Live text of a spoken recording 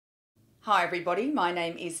Hi everybody, my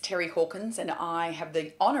name is Terry Hawkins and I have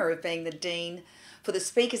the honour of being the Dean for the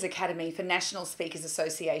Speakers Academy for National Speakers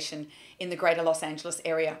Association in the Greater Los Angeles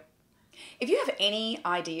area. If you have any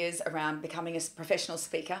ideas around becoming a professional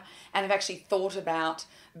speaker and have actually thought about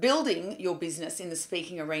building your business in the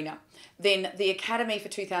speaking arena, then the Academy for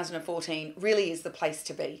 2014 really is the place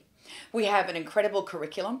to be. We have an incredible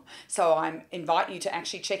curriculum, so I invite you to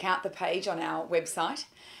actually check out the page on our website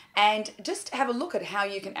and just have a look at how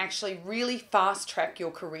you can actually really fast track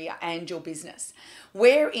your career and your business.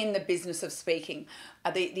 We're in the business of speaking.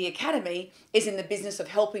 The Academy is in the business of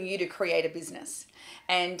helping you to create a business.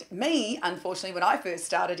 And me, unfortunately, when I first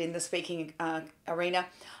started in the speaking arena,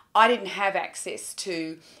 I didn't have access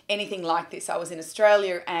to anything like this. I was in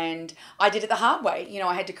Australia and I did it the hard way.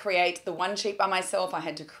 I had to create the one sheet by myself. I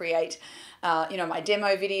had to create, my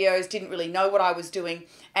demo videos, didn't really know what I was doing.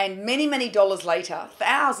 And many, many dollars later,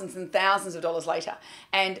 thousands and thousands of dollars later,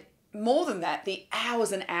 and more than that, the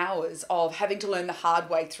hours and hours of having to learn the hard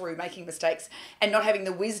way through making mistakes and not having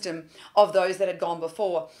the wisdom of those that had gone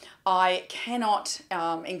before, I cannot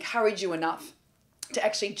encourage you enough to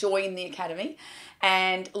actually join the Academy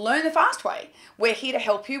and learn the fast way. We're here to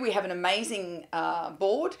help you. We have an amazing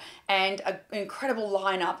board and an incredible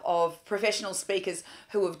lineup of professional speakers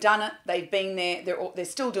who have done it. They've been there, they're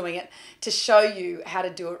still doing it, to show you how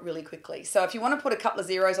to do it really quickly. So if you want to put a couple of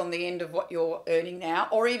zeros on the end of what you're earning now,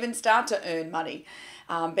 or even start to earn money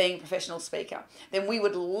being a professional speaker, then we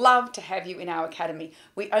would love to have you in our Academy.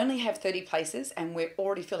 We only have 30 places and we're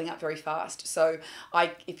already filling up very fast. So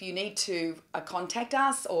if you need to contact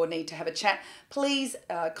us or need to have a chat, please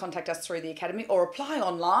contact us through the Academy or apply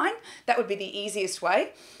online. That would be the easiest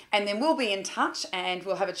way. And then we'll be in touch and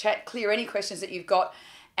we'll have a chat, clear any questions that you've got,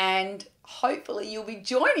 and hopefully you'll be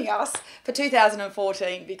joining us for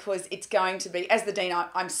 2014, because it's going to be, as the Dean,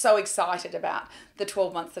 I'm so excited about the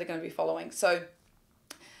 12 months that are going to be following. So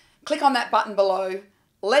click on that button below,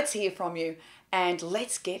 let's hear from you, and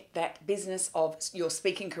let's get that business of your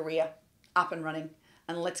speaking career up and running,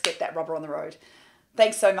 and let's get that rubber on the road.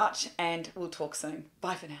 Thanks so much, and we'll talk soon.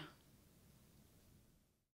 Bye for now.